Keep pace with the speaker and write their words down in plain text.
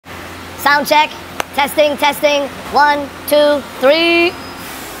Sound check. Testing, testing. 1, 2, 3.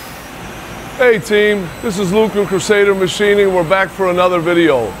 Hey team, this is Luke with Crusader Machining. We're back for another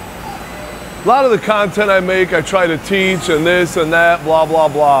video. A lot of the content I make, I try to teach and this and that, blah, blah,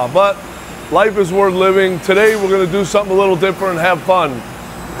 blah. But life is worth living. Today we're gonna do something a little different and have fun.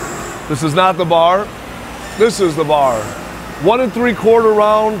 This is not the bar. This is the bar. 1 3/4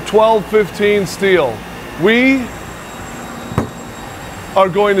 round, 12-15 steel. We are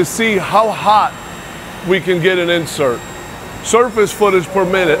going to see how hot we can get an insert. Surface footage per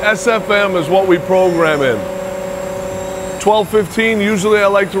minute. SFM is what we program in. 12-15, usually I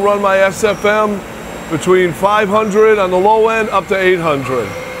like to run my SFM between 500 on the low end up to 800.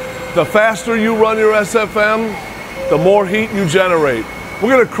 The faster you run your SFM, the more heat you generate.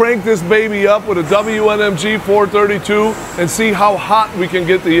 We're gonna crank this baby up with a WNMG 432 and see how hot we can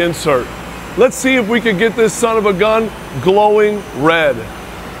get the insert. Let's see if we can get this son of a gun glowing red.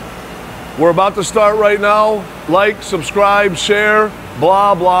 We're about to start right now. Like, subscribe, share,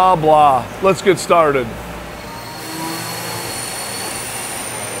 blah, blah, blah. Let's get started.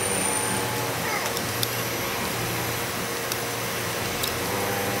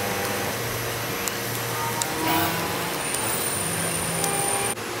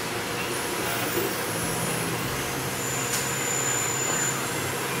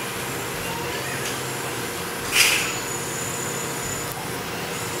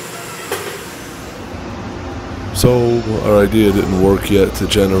 So our idea didn't work yet to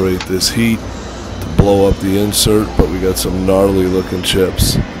generate this heat to blow up the insert, but we got some gnarly looking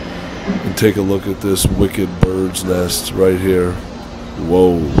chips. And take a look at this wicked bird's nest right here.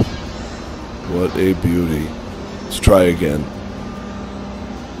 Whoa, what a beauty. Let's try again.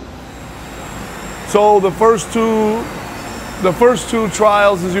 So the first two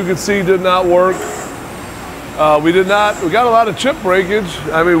trials, as you can see, did not work. We got a lot of chip breakage.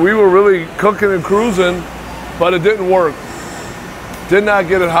 I mean, we were really cooking and cruising, but it didn't work. Did not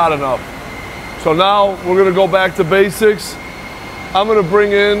get it hot enough. So now we're gonna go back to basics. I'm gonna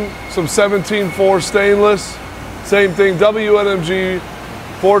bring in some 17.4 stainless. Same thing, WNMG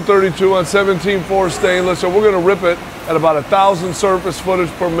 432 on 17.4 stainless. So we're gonna rip it at about 1,000 surface footage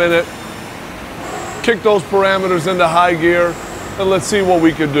per minute. Kick those parameters into high gear, and let's see what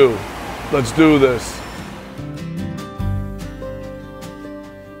we can do. Let's do this.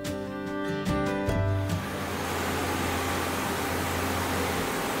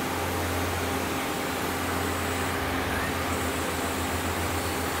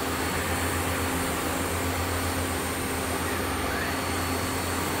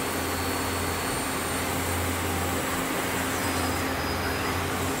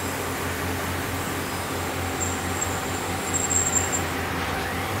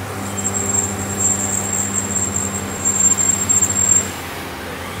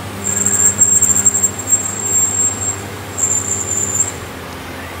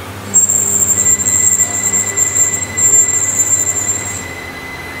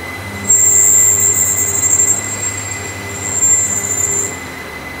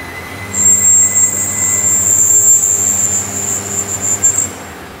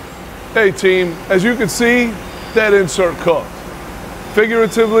 Hey team, as you can see, that insert cooked.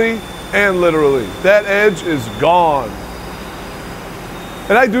 Figuratively and literally. That edge is gone.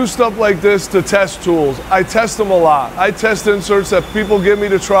 And I do stuff like this to test tools. I test them a lot. I test inserts that people give me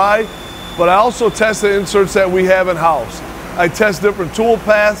to try, but I also test the inserts that we have in house. I test different tool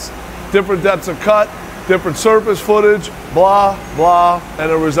paths, different depths of cut, different surface footage, blah, blah, and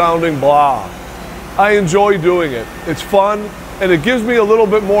a resounding blah. I enjoy doing it. It's fun. And it gives me a little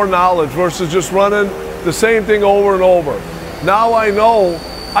bit more knowledge versus just running the same thing over and over. Now I know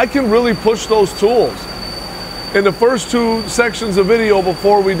I can really push those tools. In the first two sections of video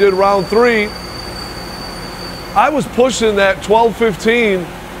before we did round 3, I was pushing that 12-15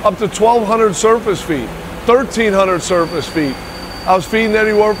 up to 1,200 surface feet, 1,300 surface feet. I was feeding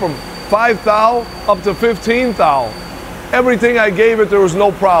anywhere from 5 thou up to 15 thou. Everything I gave it, there was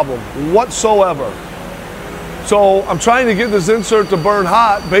no problem whatsoever. So I'm trying to get this insert to burn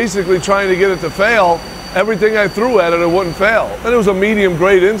hot, basically trying to get it to fail. Everything I threw at it, it wouldn't fail. And it was a medium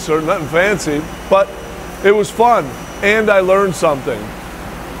grade insert, nothing fancy, but it was fun and I learned something.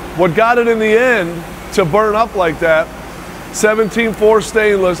 What got it in the end to burn up like that, 17.4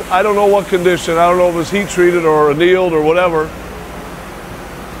 stainless, I don't know what condition, I don't know if it was heat treated or annealed or whatever.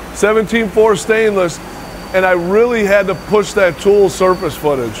 17.4 stainless, and I really had to push that tool surface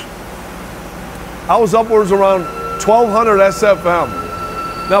footage. I was upwards around 1,200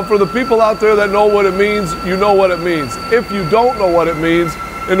 SFM. Now for the people out there that know what it means, you know what it means. If you don't know what it means,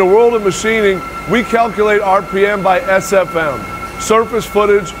 in the world of machining, we calculate RPM by SFM. surface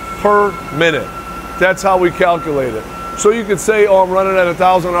footage per minute. That's how we calculate it. So you could say, oh, I'm running at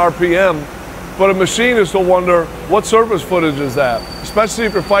 1,000 RPM, but a machinist will wonder, what surface footage is that? Especially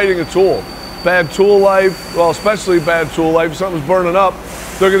if you're fighting a tool. Bad tool life, well, especially bad tool life, if something's burning up,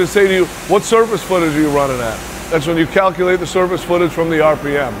 they're gonna say to you, what surface footage are you running at? That's when you calculate the surface footage from the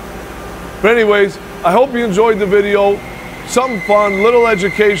RPM. But anyways, I hope you enjoyed the video. Something fun, little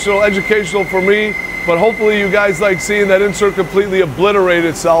educational for me, but hopefully you guys like seeing that insert completely obliterate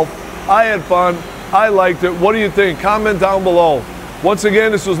itself. I had fun, I liked it. What do you think? Comment down below. Once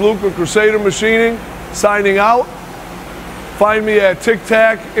again, this was Luke with Crusader Machining, signing out. Find me at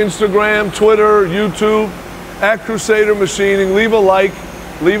TikTok, Instagram, Twitter, YouTube, at Crusader Machining. Leave a like,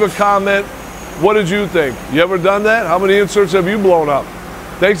 leave a comment. What did you think? You ever done that? How many inserts have you blown up?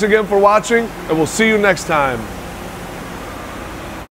 Thanks again for watching, and we'll see you next time.